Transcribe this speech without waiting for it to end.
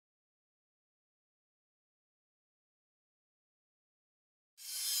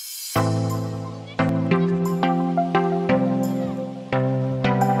This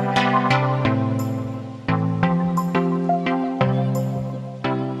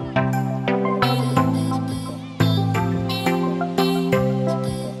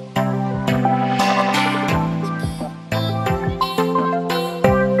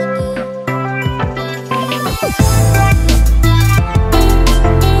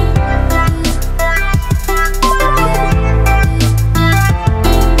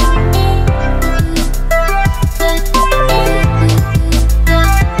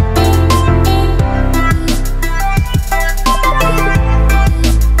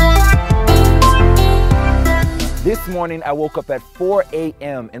morning, I woke up at 4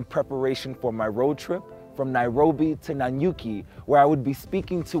 a.m. in preparation for my road trip from Nairobi to Nanyuki, where I would be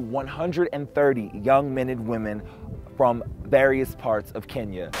speaking to 130 young men and women from various parts of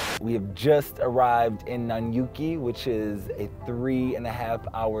Kenya. We have just arrived in Nanyuki, which is a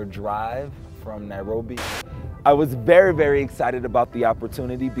 3.5-hour drive from Nairobi. I was very, very excited about the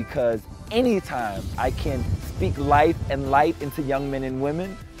opportunity because anytime I can speak life and light into young men and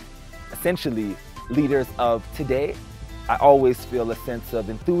women, essentially leaders of today, I always feel a sense of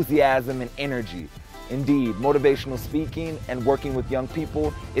enthusiasm and energy. Indeed, motivational speaking and working with young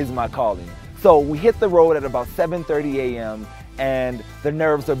people is my calling. So we hit the road at about 7:30 a.m. and the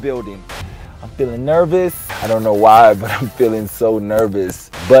nerves are building. I'm feeling nervous. I don't know why, but I'm feeling so nervous.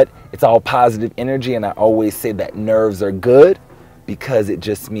 But it's all positive energy, and I always say that nerves are good because it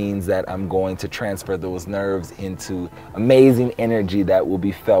just means that I'm going to transfer those nerves into amazing energy that will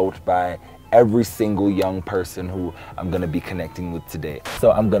be felt by every single young person who I'm gonna be connecting with today.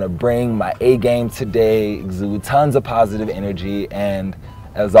 So I'm gonna bring my A game today, exude tons of positive energy, and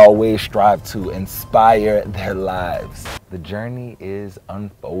as always, strive to inspire their lives. The journey is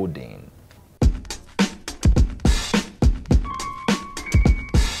unfolding.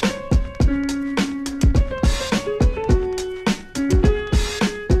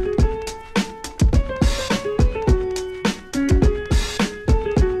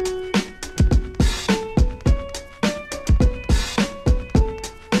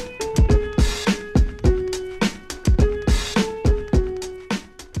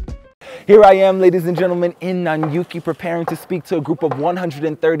 Here I am, ladies and gentlemen, in Nanyuki, preparing to speak to a group of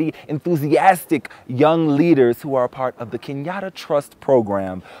 130 enthusiastic young leaders who are a part of the Kenyatta Trust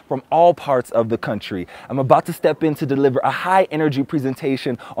program from all parts of the country. I'm about to step in to deliver a high-energy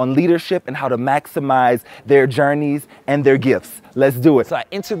presentation on leadership and how to maximize their journeys and their gifts. Let's do it. So I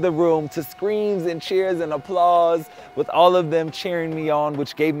entered the room to screams and cheers and applause, with all of them cheering me on,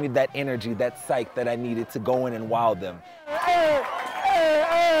 which gave me that energy, that psych that I needed to go in and wow them.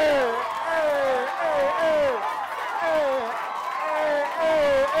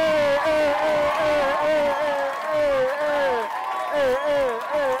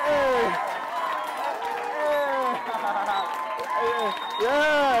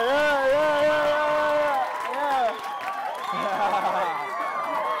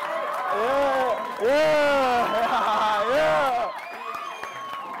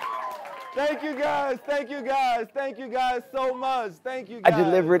 Thank you guys so much. Thank you guys. I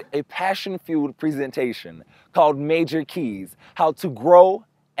delivered a passion-fueled presentation called Major Keys: How to Grow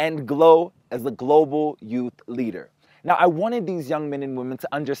and Glow as a Global Youth Leader. Now, I wanted these young men and women to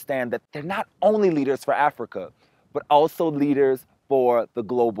understand that they're not only leaders for Africa, but also leaders for the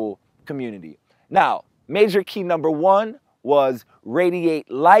global community. Now, major key number 1 was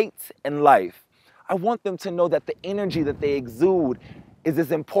radiate light and life. I want them to know that the energy that they exude is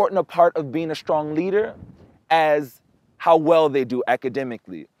as important a part of being a strong leader as how well they do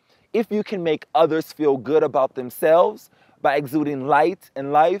academically. If you can make others feel good about themselves by exuding light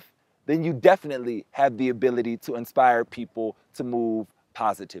and life, then you definitely have the ability to inspire people to move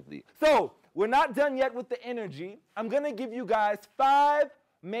positively. So, we're not done yet with the energy. I'm gonna give you guys 5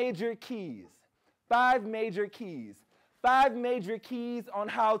 major keys. 5 major keys. 5 major keys on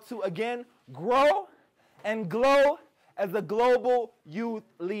how to, again, grow and glow as a global youth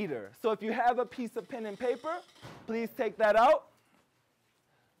leader. So if you have a piece of pen and paper, please take that out.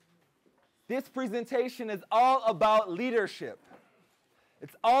 This presentation is all about leadership.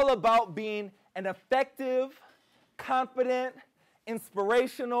 It's all about being an effective, confident,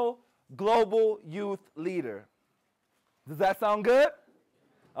 inspirational, global youth leader. Does that sound good?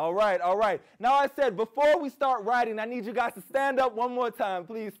 All right, all right. Now I said, before we start writing, I need you guys to stand up one more time.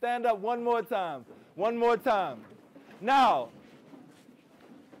 Please stand up one more time. One more time. Now,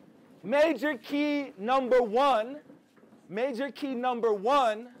 major key number one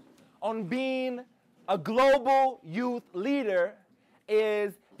on being a global youth leader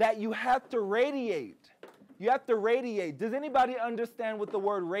is that you have to radiate. You have to radiate. Does anybody understand what the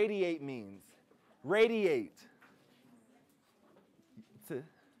word radiate means? Radiate.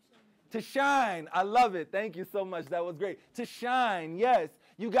 To shine. I love it. Thank you so much. That was great. To shine. Yes.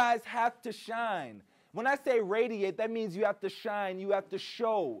 You guys have to shine. When I say radiate, that means you have to shine. You have to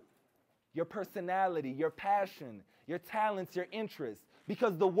show your personality, your passion, your talents, your interests.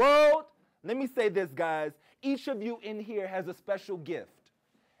 Because the world, let me say this, guys, each of you in here has a special gift.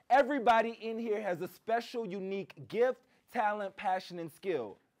 Everybody in here has a special, unique gift, talent, passion, and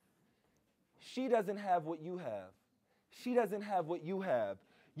skill. She doesn't have what you have. She doesn't have what you have.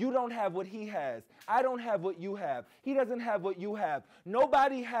 You don't have what he has. I don't have what you have. He doesn't have what you have.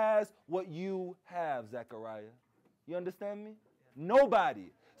 Nobody has what you have, Zachariah. You understand me?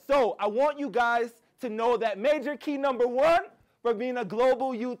 Nobody. So I want you guys to know that major key number one for being a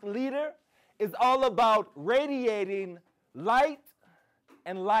global youth leader is all about radiating light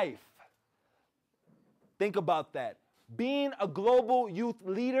and life. Think about that. Being a global youth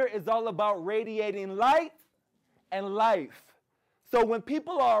leader is all about radiating light and life. So when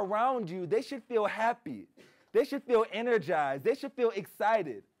people are around you, they should feel happy. They should feel energized. They should feel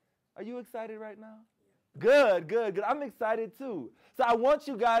excited. Are you excited right now? Good, good, good. I'm excited too. So I want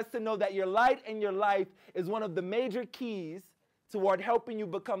you guys to know that your light and your life is one of the major keys toward helping you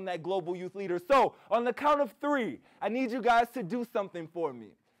become that global youth leader. So on the count of 3, I need you guys to do something for me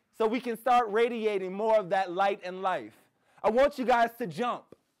so we can start radiating more of that light and life. I want you guys to jump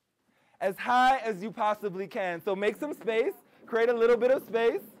as high as you possibly can. So make some space. Create a little bit of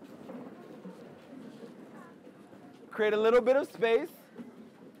space. Create a little bit of space.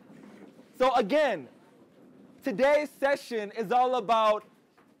 So again, today's session is all about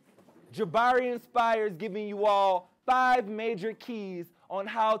JABARI Inspires giving you all 5 major keys on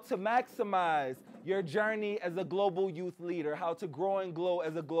how to maximize your journey as a global youth leader, how to grow and glow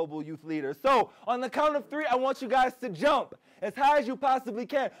as a global youth leader. So on the count of 3, I want you guys to jump as high as you possibly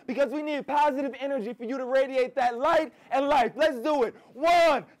can because we need positive energy for you to radiate that light and life. Let's do it.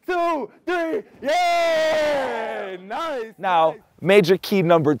 1, 2, 3. Yay! Nice. Now, major key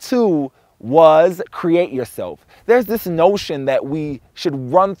number 2 was create yourself. There's this notion that we should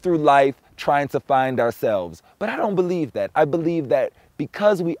run through life trying to find ourselves. But I don't believe that. I believe that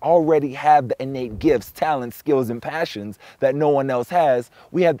because we already have the innate gifts, talents, skills, and passions that no one else has,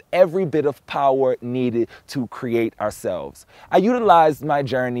 we have every bit of power needed to create ourselves. I utilized my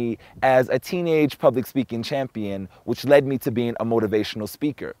journey as a teenage public speaking champion, which led me to being a motivational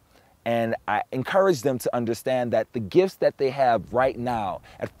speaker. And I encourage them to understand that the gifts that they have right now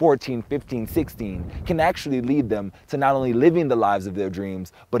at 14, 15, 16 can actually lead them to not only living the lives of their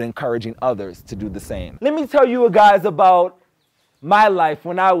dreams, but encouraging others to do the same. Let me tell you guys about my life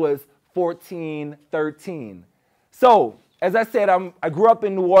when I was 14, 13. So, as I said, I grew up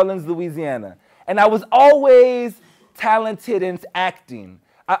in New Orleans, Louisiana, and I was always talented in acting.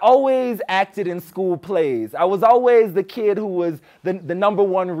 I always acted in school plays. I was always the kid who was the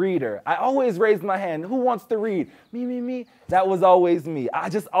 #1 reader. I always raised my hand. Who wants to read? Me, me, me. That was always me. I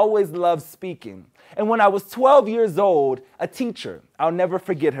just always loved speaking. And when I was 12 years old, a teacher, I'll never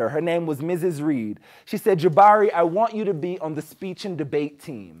forget her. Her name was Mrs. Reed. She said, "JABARI, I want you to be on the speech and debate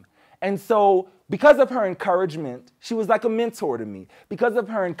team." And so because of her encouragement, she was like a mentor to me. Because of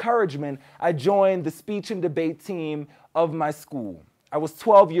her encouragement, I joined the speech and debate team of my school. I was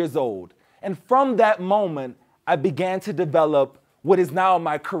 12 years old. And from that moment, I began to develop what is now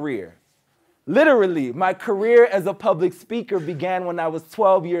my career. Literally, my career as a public speaker began when I was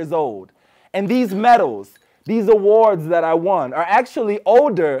 12 years old. And these medals, these awards that I won are actually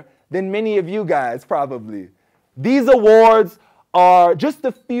older than many of you guys probably. These awards are just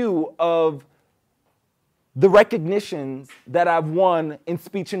a few of the recognitions that I've won in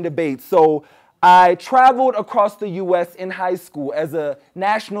speech and debate. So I traveled across the U.S. in high school as a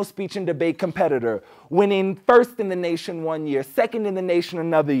national speech and debate competitor, winning first in the nation one year, second in the nation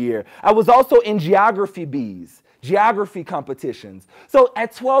another year. I was also in geography bees, geography competitions. So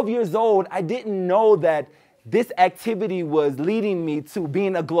at 12 years old, I didn't know that this activity was leading me to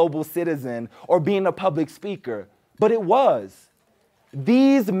being a global citizen or being a public speaker, but it was.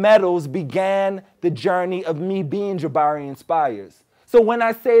 These medals began the journey of me being JABARI Inspires. So when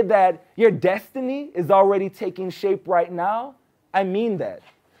I say that your destiny is already taking shape right now, I mean that.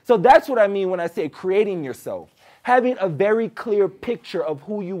 So that's what I mean when I say creating yourself, having a very clear picture of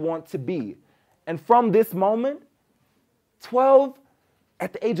who you want to be. And from this moment,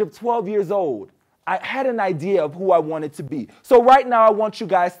 at the age of 12 years old, I had an idea of who I wanted to be. So right now, I want you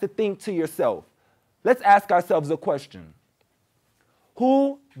guys to think to yourself. Let's ask ourselves a question.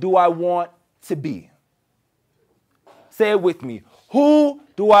 Who do I want to be? Say it with me. Who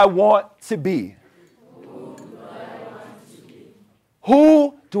do I want to be? Who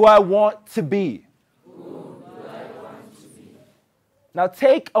Who do I want to be? Now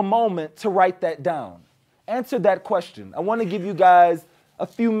take a moment to write that down. Answer that question. I want to give you guys a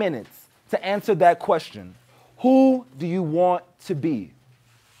few minutes to answer that question. Who do you want to be?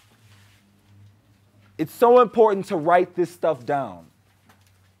 It's so important to write this stuff down.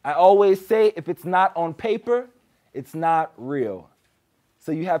 I always say if it's not on paper, it's not real.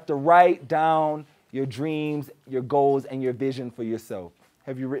 So you have to write down your dreams, your goals, and your vision for yourself.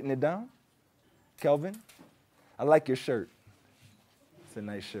 Have you written it down? Kelvin? I like your shirt. It's a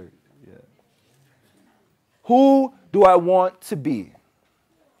nice shirt, yeah. Who do I want to be?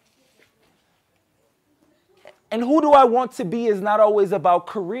 And who do I want to be is not always about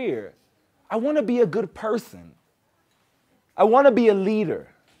career. I want to be a good person. I want to be a leader.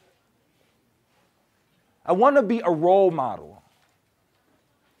 I want to be a role model.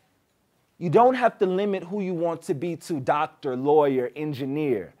 You don't have to limit who you want to be to doctor, lawyer,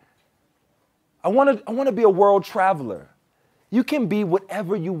 engineer. I want to be a world traveler. You can be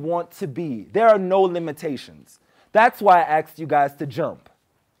whatever you want to be. There are no limitations. That's why I asked you guys to jump,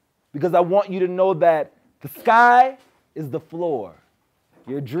 because I want you to know that the sky is the floor.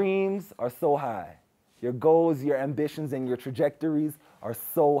 Your dreams are so high. Your goals, your ambitions, and your trajectories are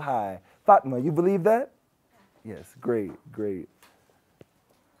so high. Fatma, you believe that? Yes, great, great.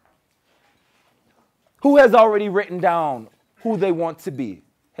 Who has already written down who they want to be?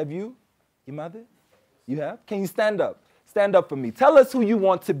 Have you? Your mother? You have? Can you stand up? Stand up for me. Tell us who you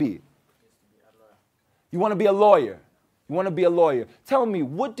want to be. You want to be a lawyer. You want to be a lawyer. Tell me,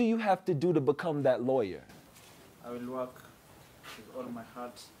 what do you have to do to become that lawyer? I will work with all my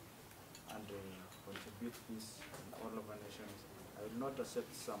heart and contribute peace in all of our nations. I will not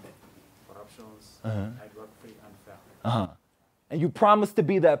accept some corruptions. I will work free and fair. And you promise to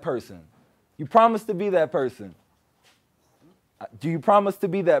be that person. You promise to be that person. Do you promise to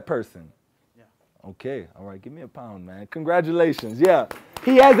be that person? Yeah. Okay. All right. Give me a pound, man. Congratulations. Yeah.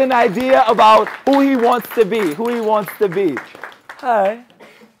 He has an idea about who he wants to be. Who he wants to be. Hi.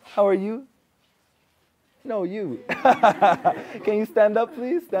 How are you? No, you. Can you stand up,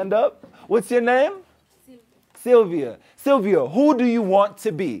 please? Stand up. What's your name? Sylvia. Sylvia, who do you want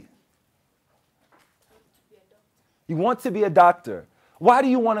to be? You want to be a doctor. Why do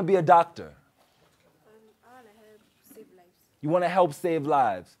you want to be a doctor? I want to help save lives. You want to help save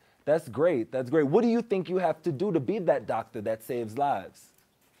lives. That's great. That's great. What do you think you have to do to be that doctor that saves lives?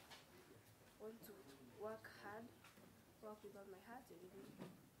 I want to work hard, work with all my heart, and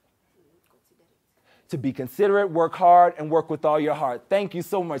consider it. To be considerate, work hard, and work with all your heart. Thank you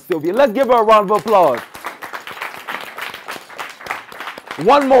so much, Sylvia. Let's give her a round of applause.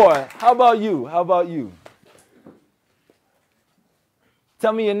 One more. How about you? How about you?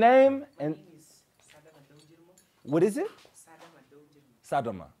 Tell me your name and... What is it?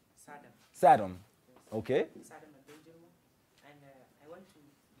 Sadama. Sadam. Okay. And I want to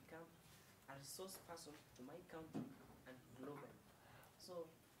become a resource person to my country and global. So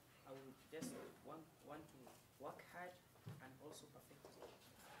I will just want to work hard and also perfect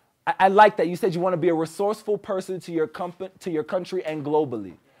it. I like that. You said you want to be a resourceful person to your country and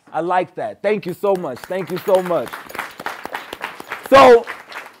globally. I like that. Thank you so much. Thank you so much. So,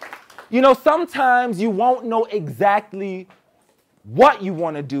 you know, sometimes you won't know exactly what you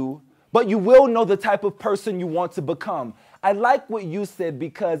want to do, but you will know the type of person you want to become. I like what you said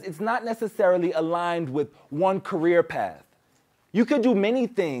because it's not necessarily aligned with one career path. You could do many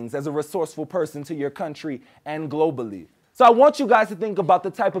things as a resourceful person to your country and globally. So I want you guys to think about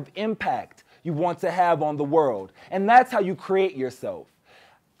the type of impact you want to have on the world, and that's how you create yourself.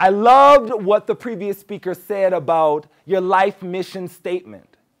 I loved what the previous speaker said about your life mission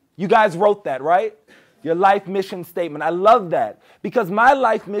statement. You guys wrote that, right? Your life mission statement. I love that because my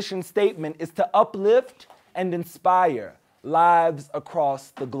life mission statement is to uplift and inspire lives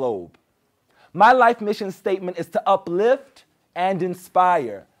across the globe. My life mission statement is to uplift and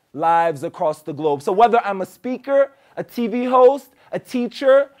inspire lives across the globe. So whether I'm a speaker, a TV host, a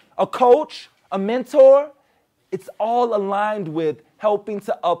teacher, a coach, a mentor, it's all aligned with helping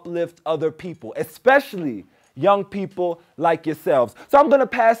to uplift other people, especially young people like yourselves. So I'm going to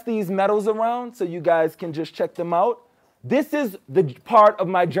pass these medals around so you guys can just check them out. This is the part of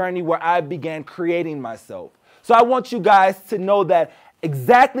my journey where I began creating myself. So I want you guys to know that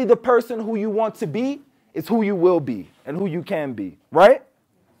exactly the person who you want to be is who you will be and who you can be, right?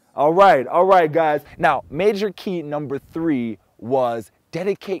 All right, guys. Now, major key number 3 was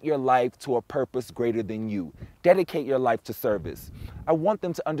dedicate your life to a purpose greater than you. Dedicate your life to service. I want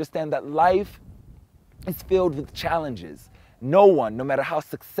them to understand that life is filled with challenges. No one, no matter how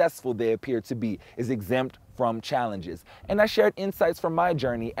successful they appear to be, is exempt from challenges. And I shared insights from my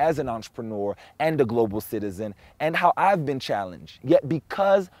journey as an entrepreneur and a global citizen and how I've been challenged. Yet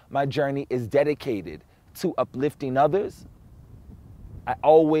because my journey is dedicated to uplifting others, I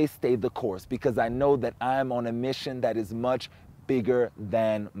always stay the course because I know that I'm on a mission that is much bigger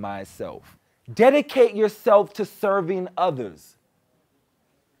than myself. Dedicate yourself to serving others.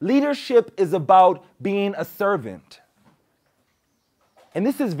 Leadership is about being a servant. And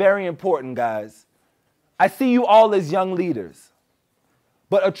this is very important, guys. I see you all as young leaders,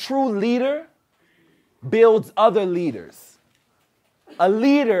 but a true leader builds other leaders. A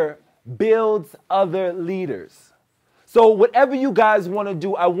leader builds other leaders. So whatever you guys want to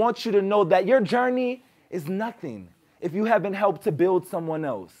do, I want you to know that your journey is nothing if you haven't helped to build someone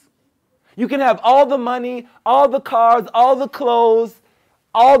else. You can have all the money, all the cars, all the clothes,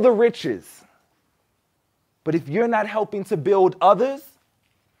 all the riches. But if you're not helping to build others,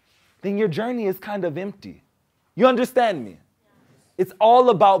 then your journey is kind of empty. You understand me? It's all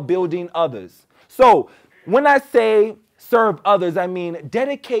about building others. So when I say serve others, I mean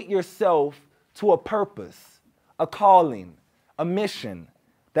dedicate yourself to a purpose, a calling, a mission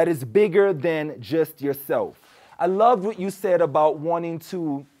that is bigger than just yourself. I love what you said about wanting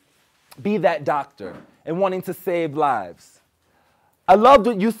to be that doctor and wanting to save lives. I loved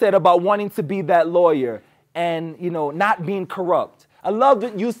what you said about wanting to be that lawyer and, not being corrupt. I love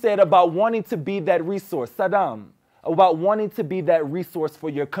what you said about wanting to be that resource, Saddam, about wanting to be that resource for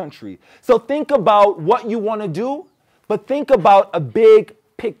your country. So think about what you want to do, but think about a big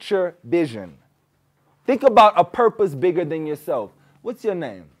picture vision. Think about a purpose bigger than yourself. What's your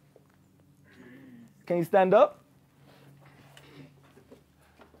name? Can you stand up?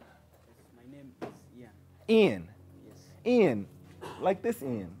 My name is Ian. Ian. Yes. Ian. Like this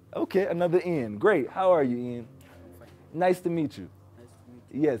Ian. Okay, another Ian. Great. How are you, Ian? Fine. Nice to meet you. Nice to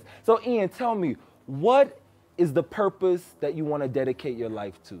meet you. Yes. So, Ian, tell me, what is the purpose that you want to dedicate your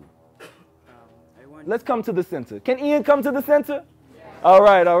life to? Let's come to the center. Can Ian come to the center? Yeah. All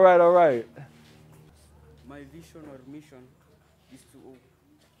right, all right, all right. My vision or mission is to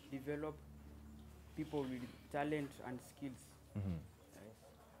develop people with talent and skills. Mm-hmm.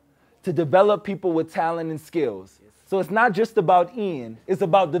 To develop people with talent and skills. Yes. So it's not just about Ian, it's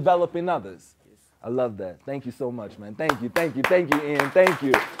about developing others. Yes. I love that. Thank you so much, man. Thank you, thank you, thank you, Ian. Thank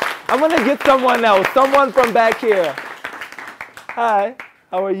you. I'm going to get someone else, someone from back here. Hi,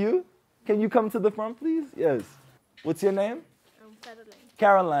 how are you? Can you come to the front, please? Yes. What's your name? I'm Caroline.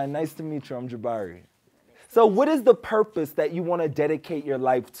 Caroline, nice to meet you. I'm Jabari. So what is the purpose that you want to dedicate your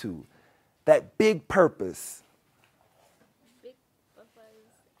life to? That big purpose. Big purpose.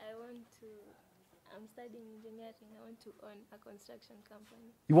 I'm studying engineering. I want to own a construction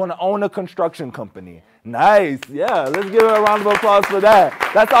company. You want to own a construction company. Yeah. Nice. Yeah, let's give her a round of applause for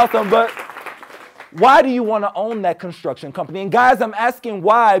that. That's awesome. But why do you want to own that construction company? And guys, I'm asking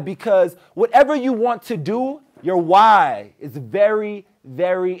why because whatever you want to do, your why is very,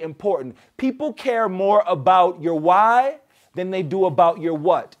 very important. People care more about your why than they do about your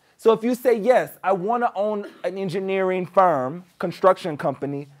what. So if you say, yes, I want to own an engineering firm, construction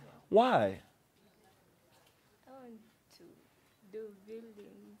company, why? I want to do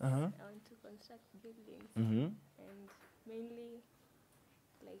buildings. Uh-huh. I want to construct buildings. Mm-hmm. And mainly,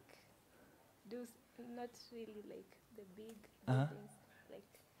 do not really the big buildings,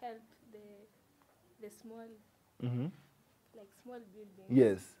 help the small, small buildings.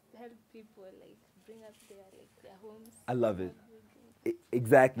 Yes. Help people bring up their homes. I love it.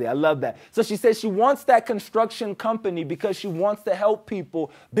 Exactly. I love that. So she says she wants that construction company because she wants to help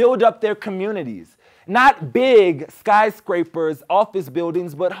people build up their communities. Not big skyscrapers, office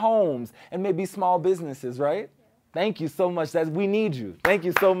buildings, but homes and maybe small businesses, right? Yeah. Thank you so much. We need you. Thank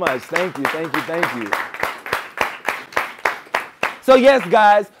you so much. Thank you, thank you, thank you. So yes,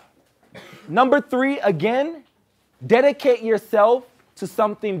 guys, number 3, again, dedicate yourself to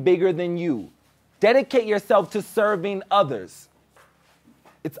something bigger than you. Dedicate yourself to serving others.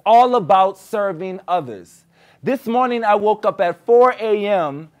 It's all about serving others. This morning, I woke up at 4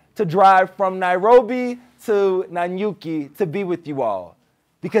 a.m. to drive from Nairobi to Nanyuki to be with you all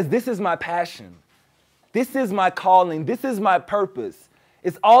because this is my passion. This is my calling. This is my purpose.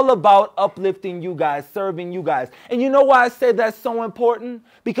 It's all about uplifting you guys, serving you guys. And you know why I say that's so important?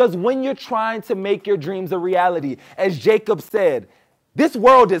 Because when you're trying to make your dreams a reality, as Jacob said, this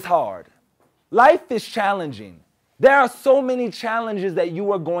world is hard. Life is challenging. There are so many challenges that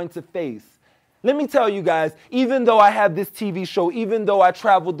you are going to face. Let me tell you guys, even though I have this TV show, even though I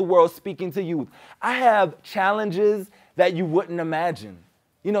traveled the world speaking to youth, I have challenges that you wouldn't imagine.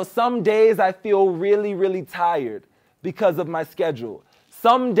 Some days I feel really, really tired. because of my schedule.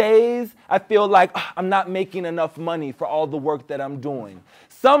 Some days I feel like I'm not making enough money for all the work that I'm doing.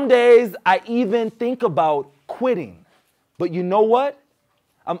 Some days I even think about quitting. But you know what?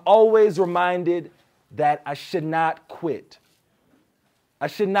 I'm always reminded that I should not quit. I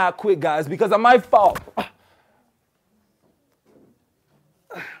should not quit, guys, because I might fall.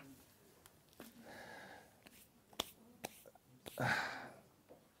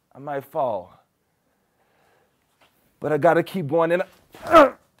 I might fall. But I gotta keep going. And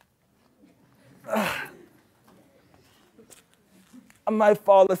I might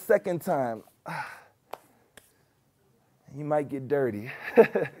fall a second time. You might get dirty.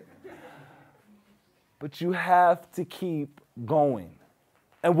 But you have to keep going.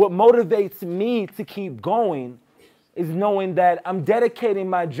 And what motivates me to keep going is knowing that I'm dedicating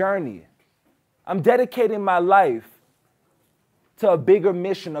my journey. I'm dedicating my life to a bigger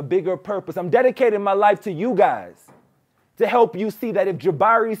mission, a bigger purpose. I'm dedicating my life to you guys to help you see that if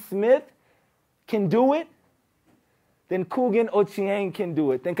Jabari Smith can do it, then Kugan Ochieng can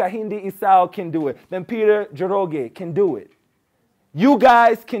do it, then Kahindi Isao can do it, then Peter Joroge can do it. You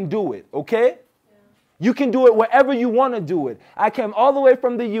guys can do it, okay? Yeah. You can do it wherever you want to do it. I came all the way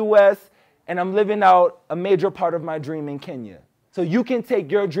from the US and I'm living out a major part of my dream in Kenya. So you can take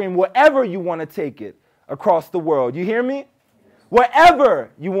your dream wherever you want to take it across the world. You hear me?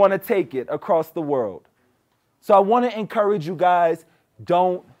 Wherever you want to take it across the world. So I want to encourage you guys,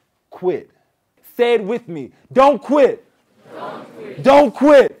 don't quit. Say it with me. Don't quit. Don't quit. Don't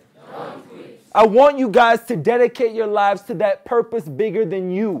quit. Don't quit. I want you guys to dedicate your lives to that purpose bigger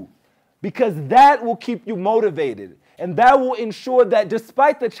than you, because that will keep you motivated. And that will ensure that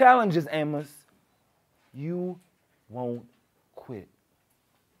despite the challenges, Amos, you won't quit.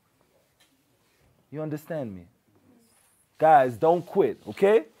 You understand me? Guys, don't quit,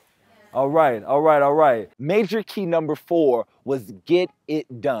 okay? All right, all right, all right. Major key number 4 was get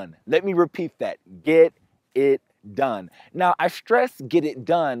it done. Let me repeat that. Get it done. Now, I stress get it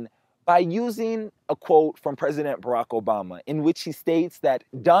done by using a quote from President Barack Obama in which he states that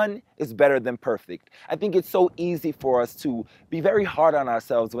done is better than perfect. I think it's so easy for us to be very hard on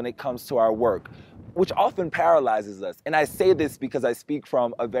ourselves when it comes to our work, which often paralyzes us. And I say this because I speak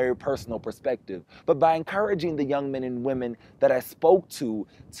from a very personal perspective. But by encouraging the young men and women that I spoke to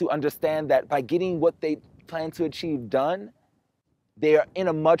understand that by getting what they plan to achieve done, they are in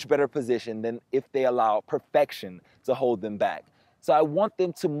a much better position than if they allow perfection to hold them back. So I want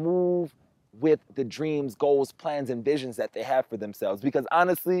them to move with the dreams, goals, plans, and visions that they have for themselves. Because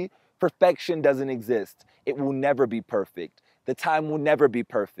honestly, perfection doesn't exist. It will never be perfect. The time will never be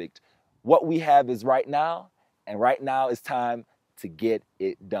perfect. What we have is right now, and right now is time to get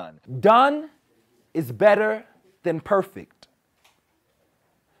it done. Done is better than perfect.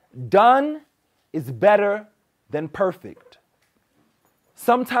 Done is better than perfect.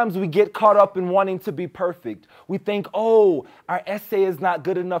 Sometimes we get caught up in wanting to be perfect. We think, oh, our essay is not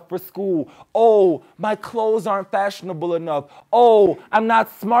good enough for school. Oh, my clothes aren't fashionable enough. Oh, I'm not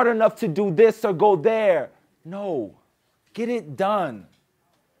smart enough to do this or go there. No, get it done.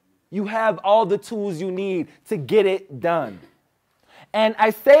 You have all the tools you need to get it done. And I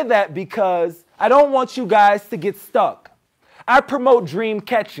say that because I don't want you guys to get stuck. I promote dream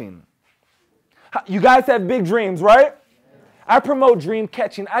catching. You guys have big dreams, right? I promote dream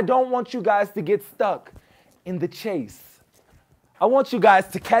catching. I don't want you guys to get stuck in the chase. I want you guys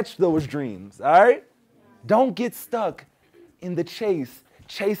to catch those dreams, all right? Don't get stuck in the chase,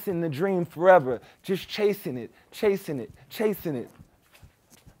 chasing the dream forever, just chasing it, chasing it, chasing it.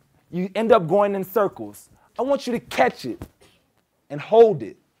 You end up going in circles. I want you to catch it and hold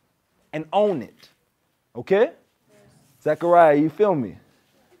it and own it, okay? Yes. Zechariah, you feel me?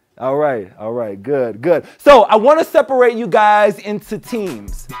 All right, good, good. So I want to separate you guys into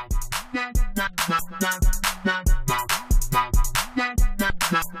teams.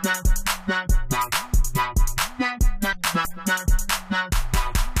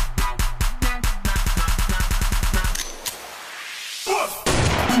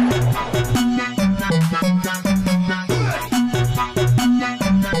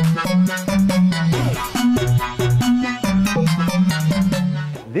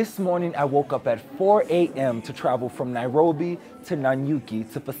 This morning, I woke up at 4 a.m. to travel from Nairobi to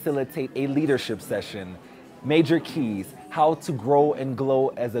Nanyuki to facilitate a leadership session. Major keys, how to grow and glow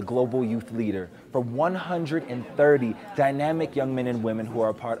as a global youth leader for 130 dynamic young men and women who are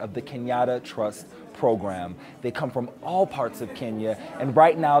a part of the Kenyatta Trust program. They come from all parts of Kenya, and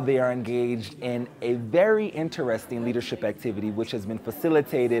right now they are engaged in a very interesting leadership activity which has been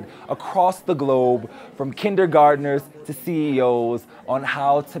facilitated across the globe from kindergartners to CEOs on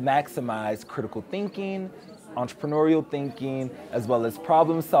how to maximize critical thinking, entrepreneurial thinking, as well as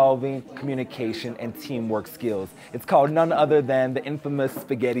problem solving, communication, and teamwork skills. It's called none other than the infamous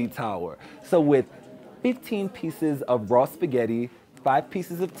spaghetti tower. So with 15 pieces of raw spaghetti, 5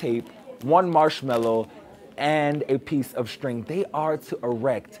 pieces of tape, 1 marshmallow, and a piece of string, they are to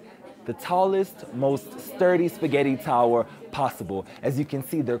erect the tallest, most sturdy spaghetti tower possible. As you can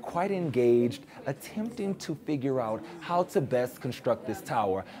see, they're quite engaged, attempting to figure out how to best construct this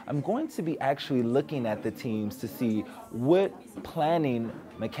tower. I'm going to be actually looking at the teams to see what planning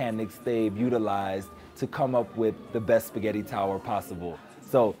mechanics they've utilized to come up with the best spaghetti tower possible.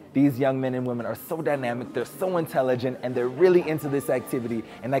 So these young men and women are so dynamic, they're so intelligent, and they're really into this activity,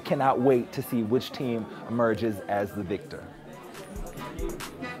 and I cannot wait to see which team emerges as the victor.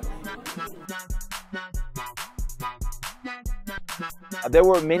 There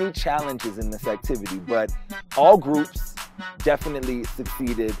were many challenges in this activity, but all groups definitely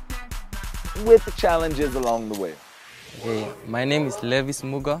succeeded with the challenges along the way. Hey, my name is Levis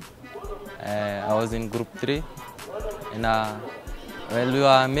Muga. I was in group 3, and while we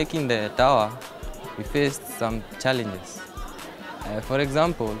were making the tower, we faced some challenges. For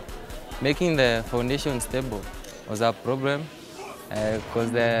example, making the foundation stable was a problem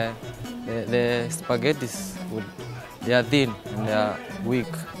because the spaghettis they are thin and they are weak.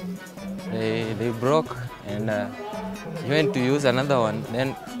 They broke, and you went to use another one,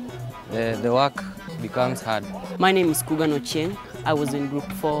 then the work becomes hard. My name is Kugan Ochieng. I was in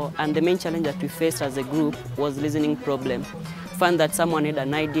group 4, and the main challenge that we faced as a group was listening problem. Found that someone had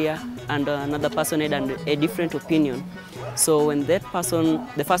an idea and another person had a different opinion. So when that person,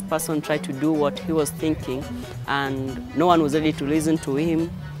 the first person, tried to do what he was thinking and no one was ready to listen to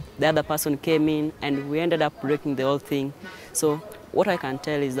him, the other person came in and we ended up breaking the whole thing. So what I can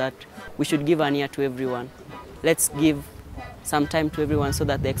tell is that we should give an ear to everyone. Let's give some time to everyone so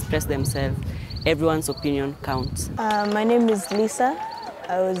that they express themselves. Everyone's opinion counts. My name is Lisa.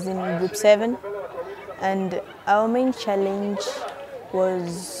 I was in group 7, and our main challenge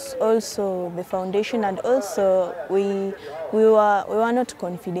was also the foundation, and also we were not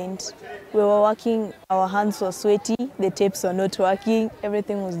confident. We were working, our hands were sweaty, the tapes were not working,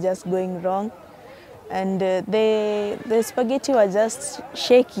 everything was just going wrong. And the spaghetti were just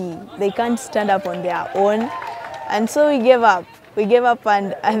shaky. They can't stand up on their own. And so we gave up. We gave up,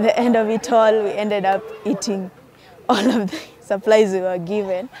 and at the end of it all, we ended up eating all of the supplies we were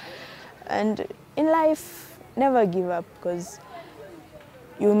given. And in life, never give up, because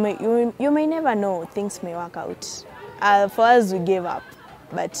you may never know, things may work out. For us, we gave up,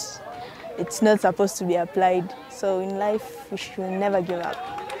 but it's not supposed to be applied. So in life, we should never give up.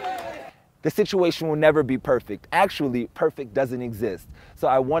 The situation will never be perfect. Actually, perfect doesn't exist. So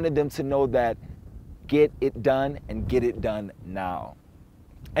I wanted them to know that get it done and get it done now.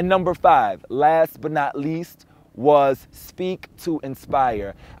 And number 5, last but not least, was speak to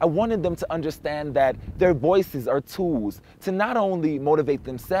inspire. I wanted them to understand that their voices are tools to not only motivate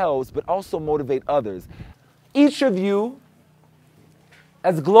themselves, but also motivate others. Each of you,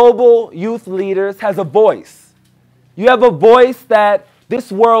 as global youth leaders, has a voice. You have a voice that this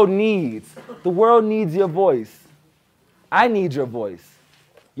world needs. The world needs your voice. I need your voice.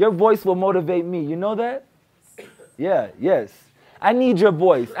 Your voice will motivate me. You know that? Yeah, yes. I need your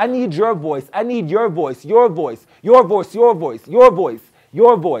voice. I need your voice. I need your voice, your voice, your voice, your voice, your voice,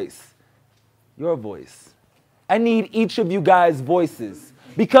 your voice, your voice. I need each of you guys' voices,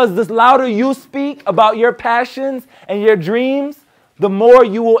 because the louder you speak about your passions and your dreams, the more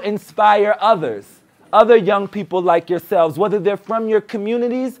you will inspire others, other young people like yourselves, whether they're from your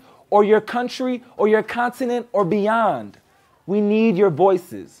communities or your country or your continent or beyond. We need your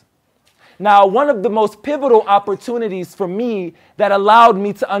voices. Now, one of the most pivotal opportunities for me that allowed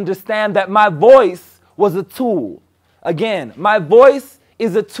me to understand that my voice was a tool. Again, my voice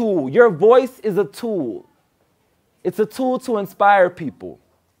is a tool. Your voice is a tool. It's a tool to inspire people.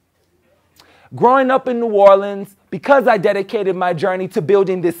 Growing up in New Orleans, because I dedicated my journey to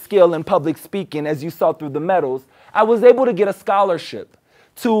building this skill in public speaking, as you saw through the medals, I was able to get a scholarship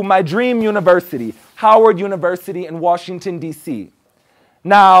to my dream university, Howard University in Washington, D.C.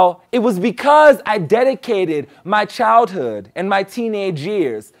 Now, it was because I dedicated my childhood and my teenage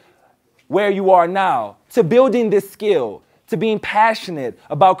years, where you are now, to building this skill, to being passionate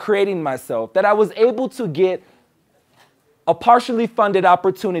about creating myself, that I was able to get a partially funded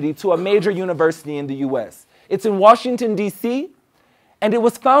opportunity to a major university in the U.S. It's in Washington, D.C., and it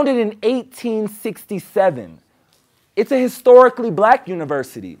was founded in 1867. It's a historically black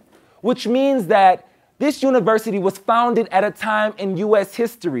university, which means that this university was founded at a time in U.S.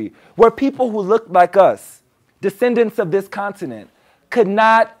 history where people who looked like us, descendants of this continent, could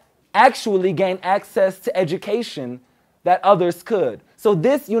not actually gain access to education that others could. So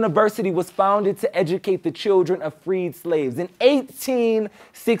this university was founded to educate the children of freed slaves in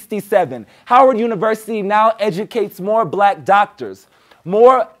 1867. Howard University now educates more black doctors,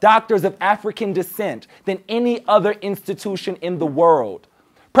 more doctors of African descent than any other institution in the world.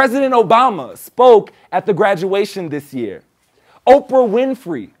 President Obama spoke at the graduation this year. Oprah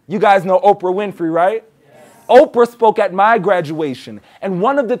Winfrey, you guys know Oprah Winfrey, right? Oprah spoke at my graduation, and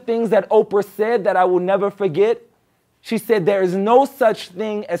one of the things that Oprah said that I will never forget, she said, there is no such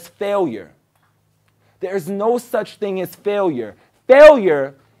thing as failure. There is no such thing as failure.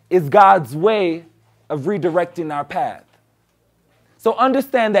 Failure is God's way of redirecting our path. So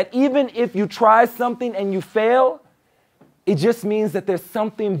understand that even if you try something and you fail, it just means that there's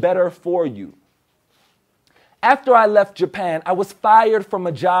something better for you. After I left Japan, I was fired from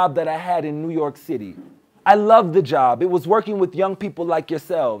a job that I had in New York City. I loved the job. It was working with young people like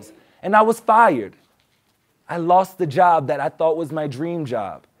yourselves, and I was fired. I lost the job that I thought was my dream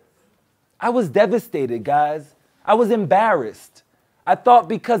job. I was devastated, guys. I was embarrassed. I thought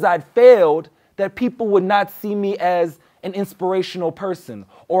because I'd failed that people would not see me as an inspirational person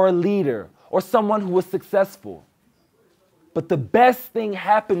or a leader or someone who was successful. But the best thing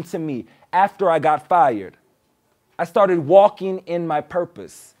happened to me after I got fired. I started walking in my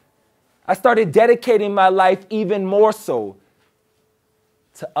purpose. I started dedicating my life even more so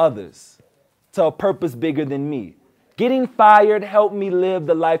to others, to a purpose bigger than me. Getting fired helped me live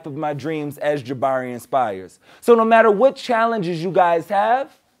the life of my dreams as JABARI inspires. So no matter what challenges you guys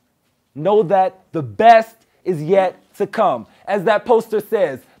have, know that the best is yet to come. As that poster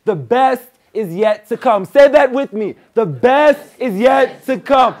says, the best is yet to come. Say that with me. The best is yet to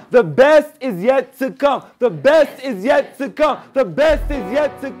come. The best is yet to come. The best is yet to come. The best is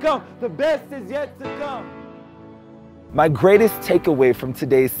yet to come. The best is yet to come. My greatest takeaway from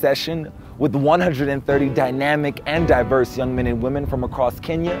today's session with 130 dynamic and diverse young men and women from across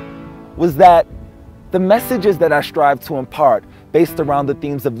Kenya was that the messages that I strive to impart based around the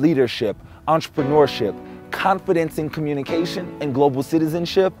themes of leadership, entrepreneurship, confidence in communication, and global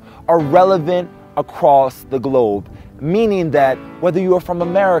citizenship are relevant across the globe, meaning that whether you are from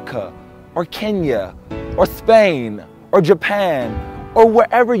America or Kenya or Spain or Japan or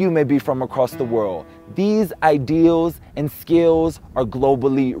wherever you may be from across the world, these ideals and skills are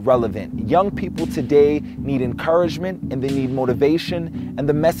globally relevant. Young people today need encouragement and they need motivation, and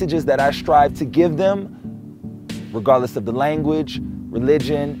the messages that I strive to give them, regardless of the language,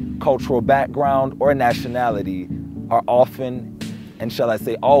 religion, cultural background, or nationality, are often, and shall I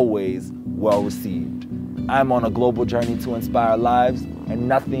say always, well received. I'm on a global journey to inspire lives, and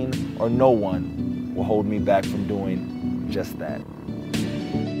nothing or no one will hold me back from doing just that.